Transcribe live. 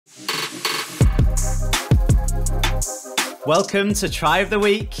Welcome to Try of the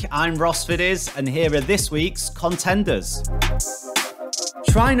Week. I'm Ross Fiddies, and here are this week's contenders.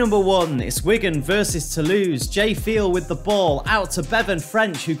 Try number 1, it's Wigan versus Toulouse. Jay Field with the ball, out to Bevan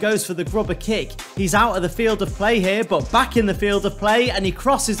French, who goes for the grubber kick. He's out of the field of play here, but back in the field of play, and he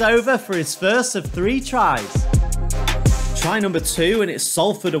crosses over for his first of 3 tries. Try number 2, and it's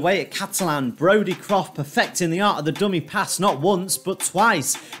Salford away at Catalan. Brodie Croft perfecting the art of the dummy pass not once but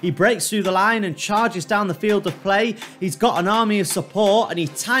twice. He breaks through the line and charges down the field of play. He's got an army of support and he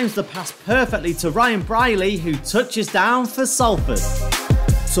times the pass perfectly to Ryan Briley, who touches down for Salford.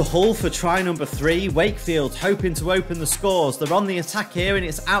 To Hull for try number 3, Wakefield hoping to open the scores. They're on the attack here and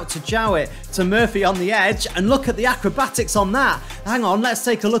it's out to Jowett, to Murphy on the edge, and look at the acrobatics on that. Hang on, let's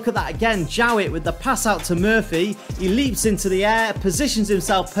take a look at that again. Jowett with the pass out to Murphy, he leaps into the air, positions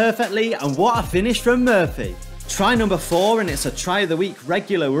himself perfectly, and what a finish from Murphy. Try number 4, and it's a Try of the Week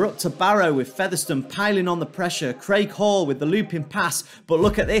regular. We're up to Barrow with Featherstone piling on the pressure. Craig Hall with the looping pass, but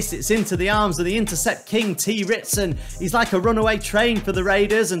look at this, it's into the arms of the intercept king, T. Ritson. He's like a runaway train for the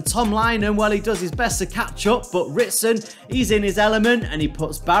Raiders, and Tom Lynham, well, he does his best to catch up, but Ritson, he's in his element, and he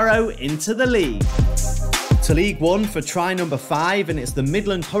puts Barrow into the lead. To League One for try number 5, and it's the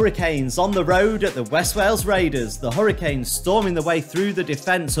Midland Hurricanes on the road at the West Wales Raiders. The Hurricanes storming the way through the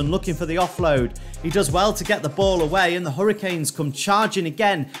defence and looking for the offload. He does well to get the ball away, and the Hurricanes come charging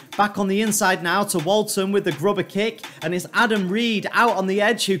again. Back on the inside now to Walton with the grubber kick, and it's Adam Reed out on the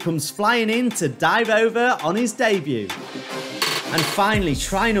edge who comes flying in to dive over on his debut. And finally,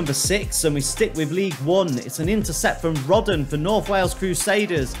 try number 6, and we stick with League One. It's an intercept from Rodden for North Wales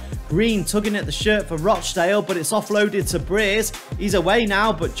Crusaders. Green tugging at the shirt for Rochdale, but it's offloaded to Breers. He's away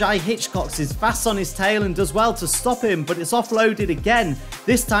now, but Jai Hitchcox is fast on his tail and does well to stop him, but it's offloaded again.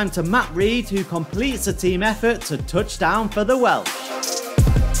 This time to Matt Reed, who completes a team effort to touchdown for the Welsh.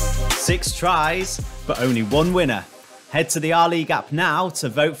 6 tries, but only 1 winner. Head to the R League app now to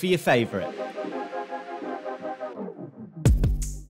vote for your favourite.